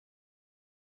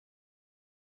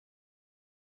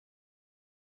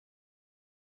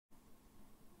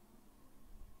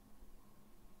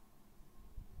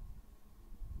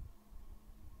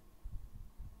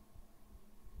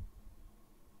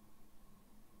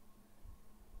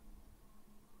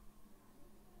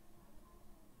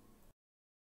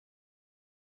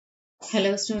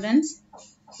Hello students,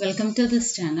 welcome to this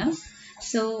channel.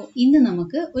 So, ഇന്ന്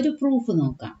നമുക്ക് ഒരു പ്രൂഫ്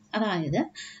നോക്കാം. അതായത്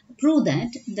prove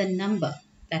that the number,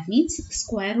 that means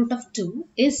square root of 2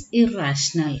 is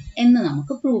irrational എന്ന്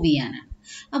നമുക്ക് പ്രൂവ് ചെയ്യാനാണ്.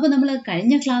 അപ്പോൾ നമ്മൾ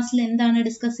കഴിഞ്ഞ ക്ലാസ്സിൽ എന്താണ്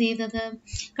ഡിസ്കസ് ചെയ്തത്?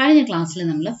 കഴിഞ്ഞ ക്ലാസ്സിൽ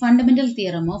നമ്മൾ ഫണ്ടമെന്റൽ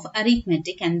തിയറം ഓഫ്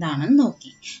അരിത്മെറ്റിക് എന്താണെന്ന്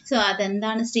നോക്കി. സോ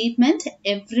അതെന്താണ് statement?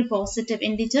 Every positive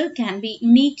integer can be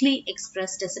uniquely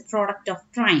expressed as A product of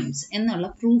primes എന്നുള്ള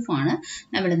പ്രൂഫാണ്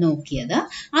നമ്മൾ നോക്കിയത്.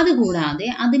 അതുകൂടാതെ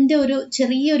അതിൻ്റെ ഒരു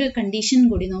ചെറിയൊരു കണ്ടീഷൻ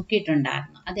കൂടി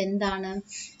നോക്കിയിട്ടുണ്ടായിരുന്നു. അതെന്താണ്?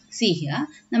 See here,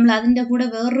 നമ്മൾ അതിൻ്റെ കൂടെ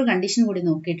വേറൊരു കണ്ടീഷൻ കൂടി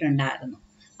നോക്കിയിട്ടുണ്ടായിരുന്നു.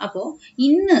 അപ്പോൾ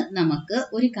ഇന്ന് നമുക്ക്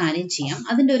ഒരു കാര്യം ചെയ്യാം.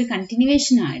 അതിൻ്റെ ഒരു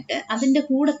കണ്ടിന്യൂവേഷൻ ആയിട്ട് അതിൻ്റെ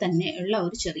കൂടെ തന്നെ ഉള്ള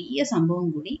ഒരു ചെറിയ സംഭവം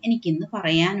കൂടി എനിക്കിന്ന്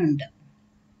പറയാനുണ്ട്.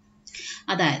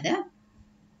 അതായത്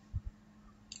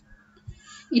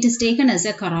it is taken as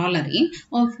a corollary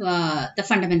of the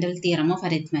fundamental theorem of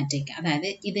arithmetic. അതായത്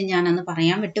ഇത് ഞാൻ അന്ന്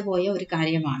പറയാൻ വിട്ടുപോയ ഒരു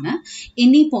കാര്യമാണ്.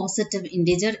 Any positive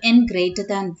integer n greater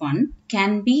than 1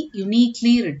 can be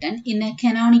uniquely written in a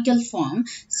canonical form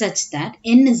such that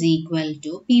n is equal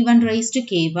to p1 raised to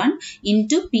k1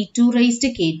 into p2 raised to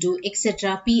k2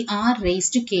 etc. pr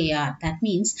raised to kr. That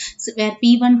means where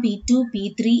p1, p2,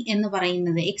 p3 എന്ന്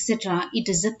പറയുന്നത് etc. it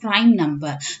is a prime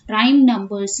number. Prime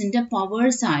numbersന്റെ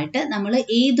powers ആയിട്ട് നമ്മൾ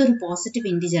ഏതൊരു positive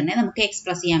ഇൻറ്റിജറിനെ നമുക്ക്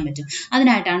express ചെയ്യാൻ പറ്റും.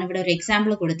 അതിനായിട്ടാണ് ഇവിടെ ഒരു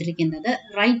എക്സാമ്പിൾ കൊടുത്തിരിക്കുന്നത്.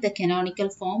 Write the canonical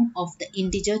form of the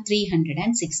integer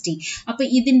 360. അപ്പോൾ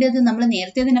ഇതിൻ്റെത് നമ്മൾ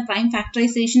നേരത്തെ തന്നെ പ്രൈം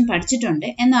ഫാക്ടറൈസേഷൻ പഠിച്ചിട്ടുണ്ട്.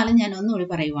 എന്നാലും ഞാൻ ഒന്നുകൂടി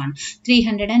പറയുവാണ്.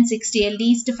 360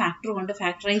 ലീസ്റ്റ് ഫാക്ടർ കൊണ്ട്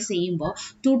ഫാക്ടറൈസ് ചെയ്യുമ്പോൾ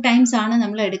 2 ടൈംസ് ആണ്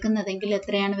നമ്മൾ എടുക്കുന്നതെങ്കിൽ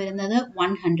എത്രയാണ് വരുന്നത്?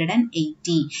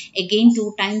 180. എഗെയിൻ 2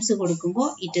 ടൈംസ് കൊടുക്കുമ്പോൾ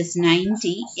ഇറ്റ് ഇസ്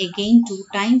 90. എഗെയിൻ 2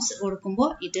 ടൈംസ് കൊടുക്കുമ്പോൾ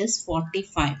it is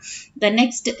 45. The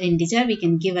next integer we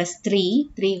can give us 3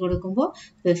 കൊടുക്കുമ്പോൾ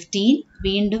 15.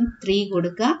 വീണ്ടും 3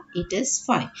 കൊടുക്കുക, it is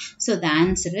 5. So the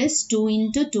answer is 2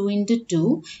 into 2 into 2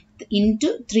 into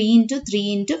 3 into 3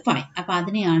 into 5. അപ്പോൾ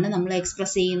അതിനെയാണ് നമ്മൾ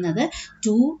എക്സ്പ്രസ് ചെയ്യുന്നത്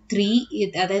 2, 3,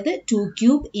 അതായത് 2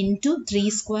 cube into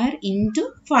 3 square into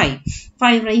 5.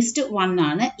 5 raised to 1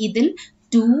 ആണ്. ഇതിൽ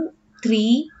 2, 3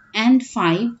 and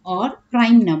 5 or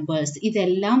prime numbers.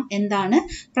 ഇതെല്ലാം എന്താണ്?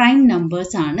 പ്രൈം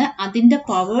നമ്പേഴ്സ് ആണ്. അതിൻ്റെ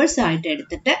പവേഴ്സ് ആയിട്ട്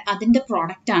എടുത്തിട്ട് അതിൻ്റെ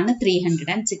പ്രോഡക്റ്റ് ആണ്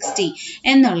 360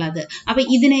 എന്നുള്ളത്. അപ്പോൾ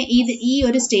ഈ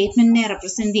ഒരു സ്റ്റേറ്റ്മെന്റിനെ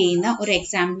റെപ്രസെന്റ് ചെയ്യുന്ന ഒരു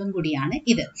എക്സാമ്പിളും കൂടിയാണ്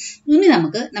ഇത്. ഇനി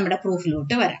നമുക്ക് നമ്മുടെ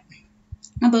പ്രൂഫിലോട്ട് വരാം.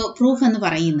 അപ്പോൾ പ്രൂഫ് എന്ന്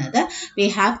പറയുന്നത് we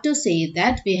have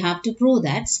to prove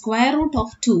that square root of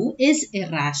 2 is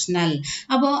irrational.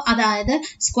 അപ്പോൾ അതായത്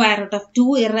square root of 2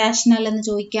 irrational എന്ന്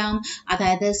ചോദിക്കാം,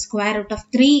 അതായത് square root of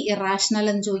 3 irrational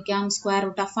എന്ന് ചോദിക്കാം, square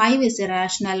root of 5 is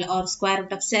irrational or square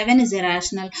root of 7 is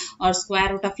irrational or square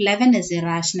root of 11 is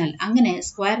irrational. അങ്ങനെ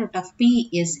square root of p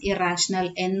is irrational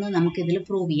എന്ന് നമുക്ക് ഇതിൽ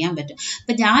prove ചെയ്യാൻ പറ്റും.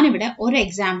 അപ്പോൾ ഞാനിവിടെ ഒരു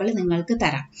എക്സാമ്പിൾ നിങ്ങൾക്ക്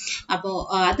തരാം. അപ്പോൾ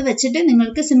അത് വെച്ചിട്ട്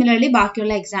നിങ്ങൾക്ക് സിമിലർലി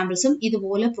ബാക്കിയുള്ള എക്സാമ്പിൾസും ഇതുപോലെ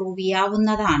പ്രൂവ്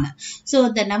ചെയ്യാവുന്നതാണ്. So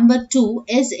the number 2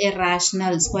 is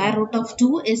irrational. Square root of 2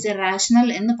 is irrational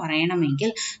എന്ന് പറയണമെങ്കിൽ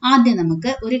ആദ്യം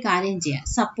നമുക്ക് ഒരു കാര്യം ചെയ്യാം.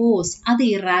 സപ്പോസ് അത്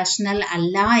ഇറാഷണൽ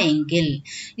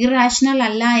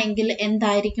അല്ല എങ്കിൽ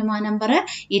എന്തായിരിക്കും ആ number?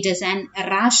 It is an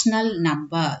rational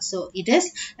number. So it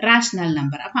is rational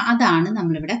number. അപ്പൊ അതാണ്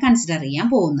നമ്മളിവിടെ കൺസിഡർ ചെയ്യാൻ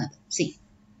പോകുന്നത്.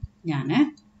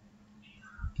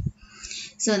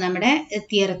 So, നമ്മുടെ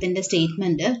തിയറത്തിന്റെ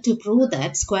statement two prove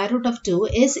that square root of 2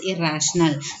 is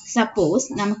irrational. Suppose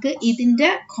നമുക്ക് ഇതിന്റെ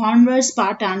കോൺവേഴ്സ്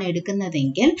പാർട്ട് ആണ്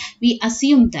എടുക്കുന്നതെങ്കിൽ V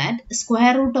assume that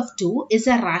square root of 2 is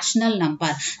A rational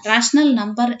number. Rational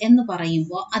number എന്ന്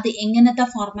പറയുമ്പോൾ അത് എങ്ങനത്തെ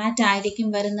ഫോർമാറ്റ് ആയിരിക്കും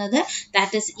വരുന്നത്?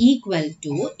 That is equal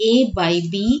to A by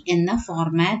B എന്ന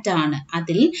ഫോർമാറ്റ് ആണ്.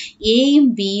 അതിൽ എയും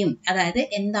ബിയും, അതായത്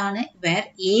എന്താണ്? വേർ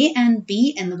എ ആൻഡ് ബി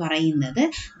എന്ന് പറയുന്നത്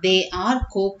they are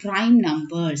co prime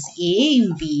numbers. എയും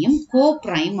ബിയും കോ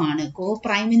പ്രൈം ആണ്. കോ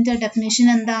പ്രൈമിന്റെ ഡെഫിനിഷൻ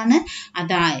എന്താണ്?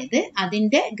 അതായത്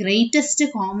അതിന്റെ ഗ്രേറ്റസ്റ്റ്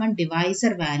കോമൺ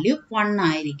ഡിവൈസർ വാല്യൂ 1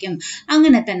 ആയിരിക്കും.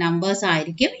 അങ്ങനത്തെ നമ്പേഴ്സ്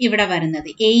ആയിരിക്കും ഇവിടെ വരുന്നത്,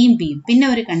 എയും ബിയും. പിന്നെ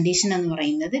ഒരു കണ്ടീഷൻ എന്ന്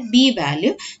പറയുന്നത് B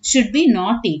value should be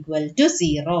not equal to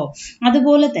 0.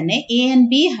 അതുപോലെ തന്നെ എ ആൻഡ്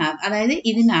ബി ഹാവ്, അതായത്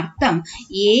ഇതിനർത്ഥം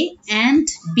A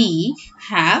and B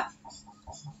have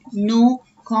no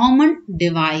common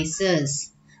devices.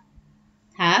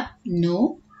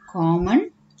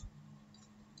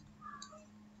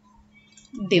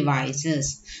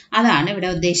 അതാണ് ഇവിടെ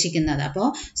ഉദ്ദേശിക്കുന്നത്. അപ്പോൾ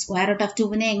സ്ക്വയർ റൂട്ട് ഓഫ്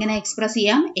 2 എങ്ങനെ എക്സ്പ്രസ്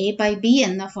ചെയ്യാം? എ ബൈ ബി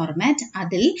എന്ന ഫോർമാറ്റ്.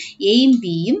 അതിൽ എയും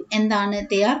ബിയും എന്താണ്?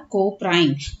 They are co prime.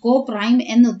 Co prime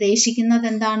എന്ന് ഉദ്ദേശിക്കുന്നത്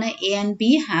എന്താണ്? A and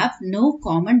B have no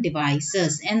common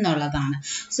devices എന്നുള്ളതാണ്.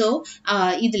 സോ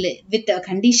ഇതിൽ വിത്ത്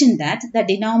condition that the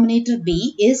denominator B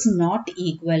is not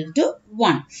equal to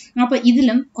 1. അപ്പോൾ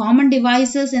ഇതിലും കോമൺ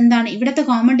ഡിവൈസേഴ്സ് എന്താണ്? ഇവിടുത്തെ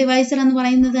കോമൺ ഡിവൈസർ എന്ന്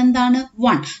പറയുന്നത് എന്താണ്?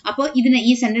 1. അപ്പോൾ ഇതിന്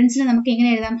ഈ സെന്റൻസിൽ നമുക്ക് എങ്ങനെ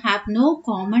എഴുതാം? Have no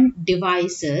common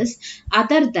divisors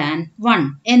other than 1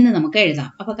 എന്ന് നമുക്ക് എഴുതാം.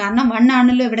 അപ്പോൾ കാരണം 1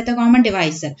 ആണല്ലോ ഇവിടുത്തെ കോമൺ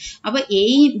ഡിവൈസർ. അപ്പോൾ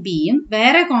എയും ബിയും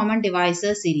വേറെ കോമൺ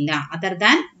ഡിവൈസേഴ്സ് ഇല്ല അതർ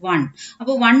ദാൻ 1.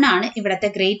 അപ്പോൾ 1 ആണ്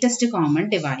ഇവിടുത്തെ ഗ്രേറ്റസ്റ്റ് കോമൺ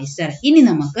ഡിവൈസർ. ഇനി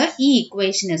നമുക്ക് ഈ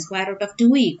ഇക്വേഷന് square root of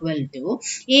 2 equal to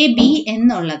A B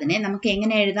എന്നുള്ളതിനെ നമുക്ക്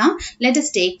എങ്ങനെ എഴുതാം? ലെറ്റ് us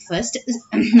take first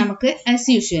നമുക്ക് as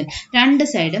usual രണ്ട്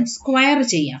സൈഡും സ്ക്വയർ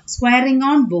ചെയ്യാം. Squaring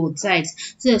on both sides.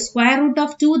 So square root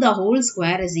of 2 the whole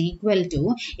square is equal to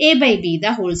a by b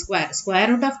the whole square. Square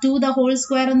root of 2 the whole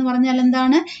square എന്ന് പറഞ്ഞാൽ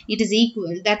എന്താണ്? It is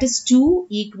equal, that is 2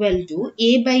 equal to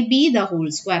a by b the whole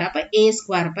square. അപ്പോൾ a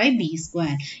square by b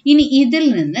square. ഇനി ഇതിൽ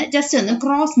നിന്ന് just ഒന്ന്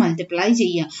cross multiply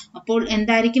ചെയ്യാം. അപ്പോൾ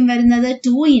എന്തായിരിക്കും വരുന്നത്?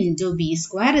 2 into b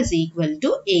square is equal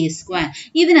to a square.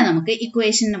 ഇതിനെ നമുക്ക്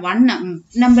ഇക്വേഷൻ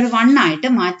നമ്പർ 1 ആയിട്ട്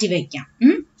മാറ്റി വയ്ക്കാം.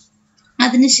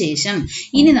 അതിനുശേഷം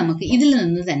ഇനി നമുക്ക് ഇതിൽ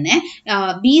നിന്ന് തന്നെ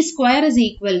B square is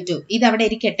equal to, ഇത് അവിടെ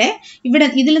ഇരിക്കട്ടെ, ഇവിടെ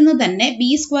ഇതിൽ നിന്ന് തന്നെ B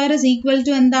square is equal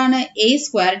to എന്താണ്? A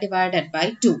square divided by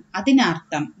 2.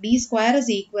 അതിനർത്ഥം B square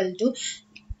is equal to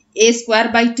A square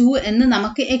by 2 എന്ന്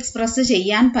നമുക്ക് എക്സ്പ്രസ്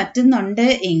ചെയ്യാൻ പറ്റുന്നുണ്ട്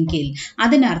എങ്കിൽ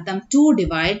അതിനർത്ഥം 2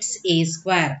 ഡിവൈഡ്സ് എ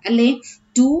സ്ക്വയർ അല്ലേ?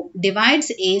 2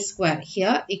 divides a square.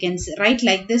 Here you can write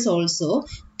like this also.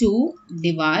 2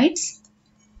 divides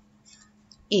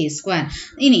a square.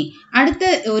 ഇനി അടുത്ത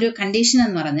ഒരു കണ്ടീഷൻ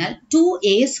എന്ന് പറഞ്ഞാൽ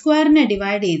 2a സ്ക്വയറിനെ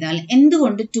ഡിവൈഡ് ചെയ്താൽ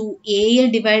എന്തുകൊണ്ട് 2a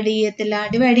ഡിവൈഡ്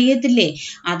ചെയ്യത്തില്ലേ?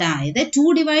 അതായത് 2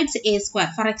 divides a square.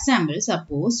 For example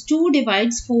suppose 2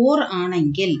 divides 4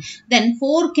 ആണെങ്കിൽ then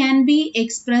 4 can be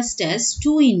expressed as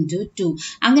 2 into 2.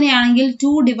 അങ്ങനെയാണെങ്കിൽ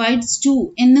 2 divides 2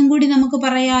 എന്നും കൂടി നമുക്ക്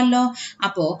പറയാമല്ലോ.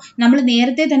 അപ്പോൾ നമ്മൾ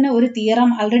നേരത്തെ തന്നെ ഒരു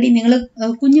തിയറം ആൾറെഡി നിങ്ങൾ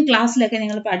കുഞ്ഞു ക്ലാസ്സിലൊക്കെ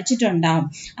നിങ്ങൾ പഠിച്ചിട്ടുണ്ടാവും.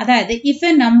 അതായത് if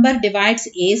a number divides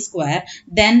a square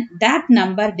then that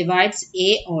number divides a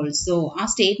also. ആ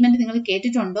സ്റ്റേറ്റ്മെന്റ് നിങ്ങൾ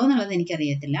കേട്ടിട്ടുണ്ടോ എന്നുള്ളത്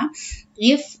എനിക്കറിയത്തില്ല.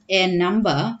 If a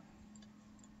number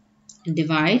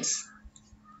divides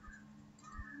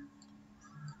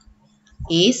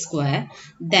a square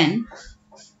then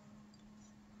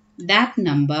that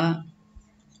number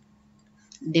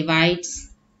divides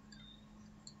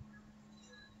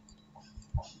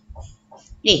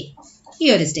a. ഈ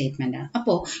ഒരു സ്റ്റേറ്റ്മെന്റ് ആണ്.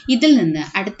 അപ്പോൾ ഇതിൽ നിന്ന്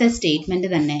അടുത്ത സ്റ്റേറ്റ്മെന്റ്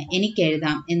തന്നെ എനിക്ക്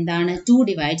എഴുതാം. എന്താണ്? 2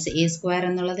 divides a square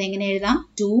എന്നുള്ളത് എങ്ങനെ എഴുതാം?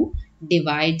 2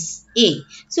 divides a.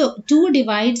 So 2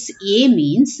 divides a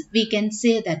means we can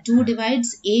say that 2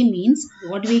 divides a means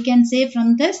what we can say from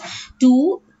this? 2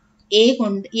 a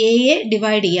കൊണ്ട് a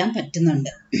ഡിവൈഡ് ചെയ്യാൻ പറ്റുന്നുണ്ട്.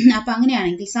 അപ്പോൾ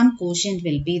അങ്ങനെയാണെങ്കിൽ some quotient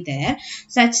will be there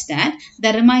such that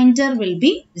the remainder will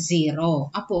be 0.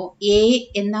 അപ്പോൾ a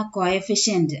എന്ന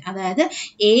coefficient, അതായത്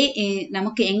a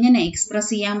നമുക്ക് എങ്ങനെ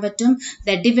എക്സ്പ്രസ് ചെയ്യാൻ പറ്റും?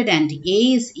 the dividend a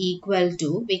is equal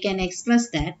to, we can express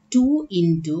that 2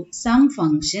 into some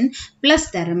function plus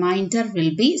the remainder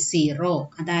will be 0.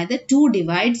 അതായത് 2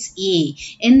 divides a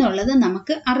എന്നുള്ളത്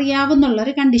നമുക്ക് അറിയാവുന്ന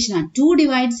ഒരു കണ്ടീഷനാണ്. 2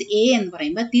 divides a എന്ന്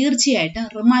പറയുമ്പോൾ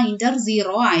തീർച്ചയായിട്ടും റിമൈൻഡർ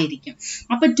 0 ആയിരിക്കും.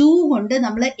 അപ്പോൾ 2 കൊണ്ട്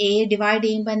നമ്മൾ a ഡിവൈഡ്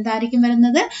ചെയ്യുമ്പോൾ എന്തായിരിക്കും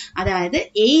വരുന്നത്? അതായത്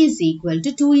a is equal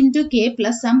to 2 into k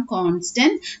plus some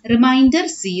constant remainder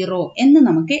 0 എന്ന്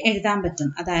നമുക്ക് എഴുതാൻ പറ്റും.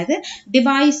 അതായത്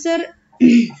divisor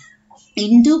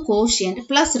into quotient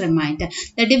plus remainder.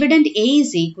 The dividend a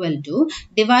is equal to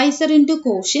divisor into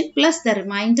quotient plus the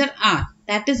remainder r.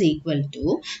 That is equal to,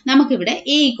 നമുക്ക് ഇവിടെ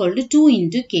a equal to 2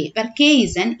 into k, where k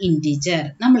is an integer.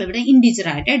 നമ്മൾ ഇവിടെ integer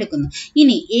ആയിട്ട് എടുക്കുന്നു.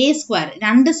 ഇനി a square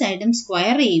രണ്ട് സൈഡും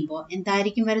square ചെയ്യുമ്പോൾ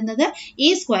എന്തായിരിക്കും വരുന്നത്?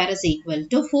 a square is equal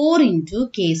to 4 into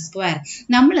k square.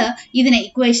 നമ്മൾ ഇതിനെ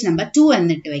ഇക്വേഷൻ നമ്പർ 2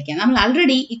 എന്നിട്ട് വയ്ക്കാം. നമ്മൾ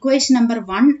ആൾറെഡി ഇക്വേഷൻ നമ്പർ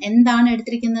 1 എന്താണ്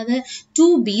എടുത്തിരിക്കുന്നത്?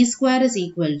 2b square is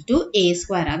equal to a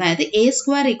square. അതായത് a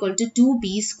square equal to 2b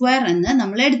square എന്ന്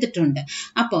നമ്മൾ എടുത്തിട്ടുണ്ട്.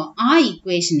 അപ്പോൾ ആ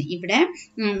ഇക്വേഷൻ ഇവിടെ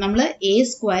നമ്മൾ a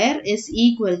square is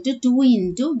equal to 2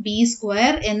 into b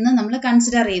square എന്ന് നമ്മൾ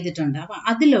കൺസിഡർ ചെയ്തിട്ടുണ്ട്. അപ്പോൾ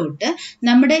അതിലോട്ട്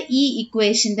നമ്മുടെ ഈ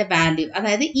ഇക്വേഷന്റെ വാല്യൂ,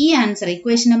 അതായത് ഈ ആൻസർ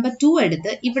ഇക്വേഷൻ നമ്പർ 2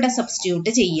 എടുത്ത് ഇവിടെ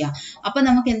സബ്സ്റ്റിറ്റ്യൂട്ട് ചെയ്യുക. അപ്പോൾ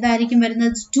നമുക്ക് എന്തായിരിക്കും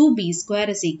വരുന്നത്? 2b square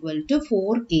is equal to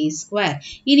 4k square.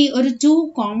 ഇനി ഒരു 2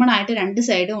 കോമൺ ആയിട്ട് രണ്ട്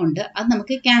സൈഡും ഉണ്ട്, അത്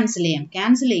നമുക്ക് ക്യാൻസൽ ചെയ്യാം.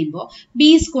 ക്യാൻസൽ ചെയ്യുമ്പോൾ b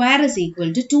square is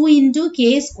equal to 2 into k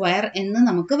square എന്ന്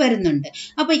നമുക്ക് വരുന്നുണ്ട്.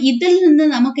 അപ്പോൾ ഇതിൽ നിന്ന്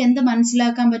നമുക്ക് എന്ത്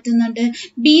മനസ്സിലാക്കാൻ പറ്റുന്നുണ്ട്?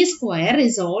 b square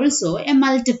is also a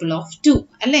multiple of 2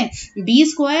 അല്ലേ? b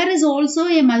square is also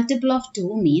a multiple of 2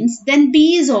 means then b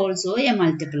is also a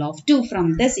multiple of 2. From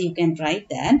this you can write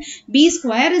that b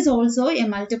square is also a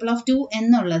multiple of 2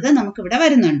 എന്നുള്ളത് നമുക്ക് ഇവിടെ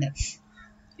വരുന്നുണ്ട്.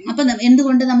 അപ്പോൾ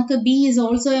എന്തുകൊണ്ട് നമുക്ക് b is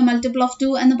also a multiple of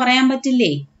 2 എന്ന് പറയാൻ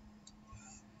പറ്റില്ലേ?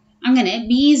 അങ്ങനെ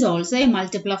B is also A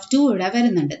multiple of 2 ഇവിടെ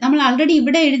വരുന്നുണ്ട്. നമ്മൾ ആൾറെഡി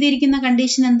ഇവിടെ എഴുതിയിരിക്കുന്ന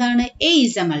കണ്ടീഷൻ എന്താണ്? A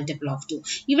is A multiple of 2.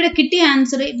 ഇവിടെ കിട്ടിയ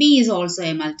answer B is also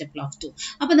A multiple of 2.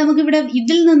 അപ്പൊ നമുക്ക് ഇവിടെ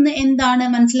ഇതിൽ നിന്ന് എന്താണ്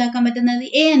മനസ്സിലാക്കാൻ പറ്റുന്നത്?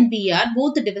 A and B are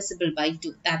both divisible by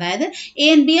 2. അതായത് A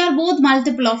and B are both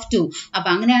multiple of 2. അപ്പൊ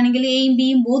അങ്ങനെയാണെങ്കിൽ എയും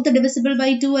ബിയും ബോത്ത് ഡിവിസിബിൾ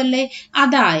ബൈ 2 അല്ലേ?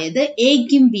 അതായത്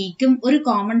എക്കും ബിക്കും ഒരു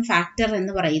കോമൺ ഫാക്ടർ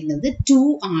എന്ന് പറയുന്നത് 2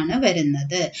 ആണ്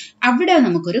വരുന്നത്. അവിടെ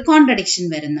നമുക്കൊരു കോൺട്രഡിക്ഷൻ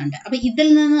വരുന്നുണ്ട്. അപ്പൊ ഇതിൽ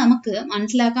നിന്ന് നമുക്ക്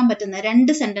മനസ്സിലാക്കാൻ പറ്റുന്ന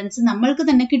രണ്ട് സെന്റൻസ് നമ്മൾക്ക്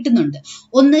തന്നെ കിട്ടുന്നുണ്ട്.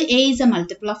 ഒന്ന് A is A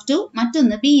multiple of 2,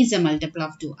 മറ്റൊന്ന് B is A multiple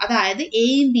of 2. അതായത്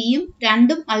എയും ബിയും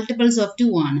രണ്ടും മൾട്ടിപ്പിൾസ് ഓഫ് 2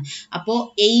 ആണ്. അപ്പോൾ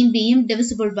എയും ബിയും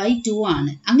ഡിവിസിബിൾ ബൈ 2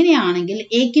 ആണ്. അങ്ങനെയാണെങ്കിൽ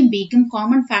എക്കും ബിക്കും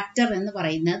കോമൺ ഫാക്ടർ എന്ന്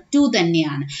പറയുന്നത് 2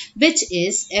 തന്നെയാണ്, വിച്ച്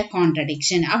ഈസ് എ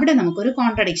കോൺട്രഡിക്ഷൻ. അവിടെ നമുക്കൊരു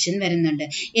കോൺട്രഡിക്ഷൻ വരുന്നുണ്ട്.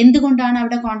 എന്തുകൊണ്ടാണ്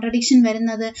അവിടെ കോൺട്രഡിക്ഷൻ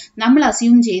വരുന്നത്? നമ്മൾ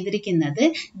അസ്യൂം ചെയ്തിരിക്കുന്നത്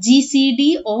GCD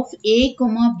of A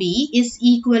B is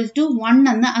equal to 1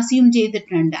 എന്ന് അസ്യൂം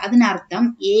ചെയ്തിട്ടുണ്ട്. അതിനർത്ഥം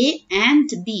A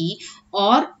and B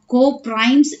or co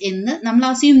primes എന്ന് നമ്മൾ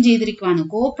അസ്യൂം ചെയ്തിരിക്കുകയാണ്.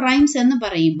 കോ പ്രൈംസ് എന്ന്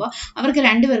പറയുമ്പോൾ അവർക്ക്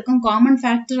രണ്ടുപേർക്കും കോമൺ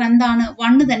ഫാക്ടർ എന്താണ്?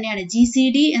 1 തന്നെയാണ്.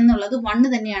 GCD എന്നുള്ളത്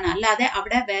 1 തന്നെയാണ്. അല്ലാതെ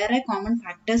അവിടെ വേറെ കോമൺ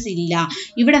ഫാക്ടേഴ്സ് ഇല്ല.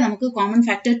 ഇവിടെ നമുക്ക് കോമൺ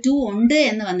ഫാക്ടർ 2 ഉണ്ട്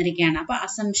എന്ന് വന്നിരിക്കുകയാണ്. അപ്പൊ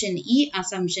ഈ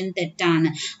അസംഷൻ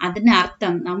തെറ്റാണ്.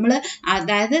 അതിനർത്ഥം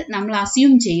അതായത് നമ്മൾ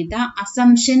അസ്യൂം ചെയ്ത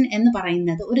അസംഷൻ എന്ന്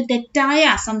പറയുന്നത് ഒരു തെറ്റായ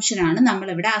അസംഷനാണ് നമ്മൾ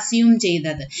ഇവിടെ അസ്യൂം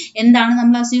ചെയ്തത്. എന്താണ്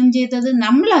നമ്മൾ അസ്യൂം ചെയ്തത്?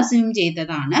 നമ്മൾ അസ്യൂം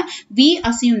ചെയ്തതാണ് V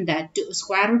assume that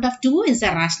square root of 2 is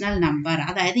a rational number.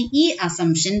 അതായത് ഈ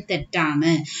അസംഷൻ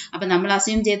തെറ്റാണ്. അപ്പൊ നമ്മൾ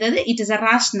അസ്യൂം ചെയ്തത് it is A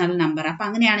rational number. അപ്പൊ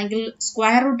അങ്ങനെയാണെങ്കിൽ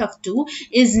square root of 2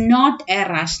 is not a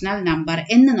rational number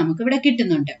എന്ന് നമുക്ക് ഇവിടെ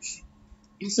കിട്ടുന്നുണ്ട്.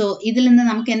 സോ ഇതിൽ നിന്ന്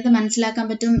നമുക്ക് എന്ത് മനസ്സിലാക്കാൻ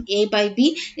പറ്റും? A by B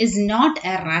is not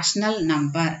A rational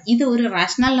number. ഇത് ഒരു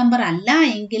റാഷണൽ നമ്പർ അല്ല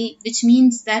എങ്കിൽ വിച്ച്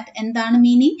മീൻസ് ദാറ്റ് എന്താണ്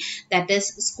meaning? That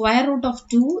is square root of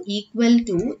 2 equal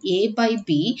to A by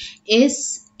B is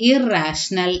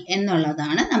irrational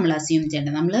എന്നുള്ളതാണ് നമ്മൾ അസ്യൂം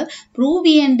ചെയ്യേണ്ടത്. നമ്മൾ പ്രൂവ്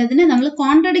ചെയ്യേണ്ടതിന് നമ്മൾ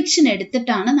കോൺട്രഡിക്ഷൻ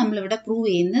എടുത്തിട്ടാണ് നമ്മൾ ഇവിടെ പ്രൂവ്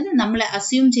ചെയ്യുന്നത്. നമ്മൾ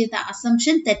അസ്യൂം ചെയ്ത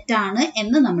അസംഷൻ തെറ്റാണ്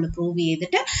എന്ന് നമ്മൾ പ്രൂവ്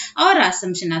ചെയ്തിട്ട് അവർ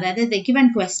അസംഷൻ, അതായത് the given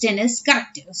question is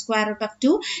correct, square root of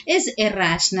 2 is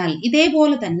irrational.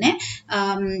 ഇതേപോലെ തന്നെ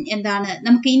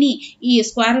നമുക്ക് ഇനി ഈ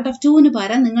സ്ക്വയർ റൂട്ട് ഓഫ് 2ന്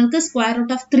പകരം നിങ്ങൾക്ക് സ്ക്വയർ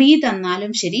റൂട്ട് ഓഫ് 3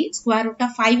 തന്നാലും ശരി, സ്ക്വയർ റൂട്ട്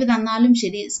ഓഫ് 5 തന്നാലും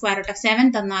ശരി, സ്ക്വയർ റൂട്ട് ഓഫ് 7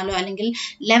 തന്നാലോ അല്ലെങ്കിൽ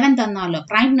 11 തന്നാലോ,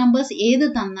 പ്രൈം നമ്പേഴ്സ് ഏത്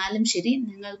തന്നാലും ശരി,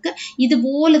 നിങ്ങൾക്ക്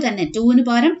ഇതുപോലെ തന്നെ 2ന്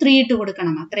പകരം 3 ഇട്ട്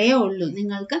കൊടുക്കണം. അത്രയേ ഉള്ളൂ.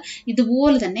 നിങ്ങൾക്ക്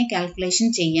ഇതുപോലെ തന്നെ കാൽക്കുലേഷൻ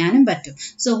ചെയ്യാനും പറ്റും.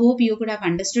 So hope you could have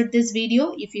understood this video.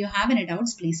 If you have any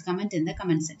doubts, please comment in the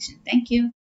comment section. Thank you.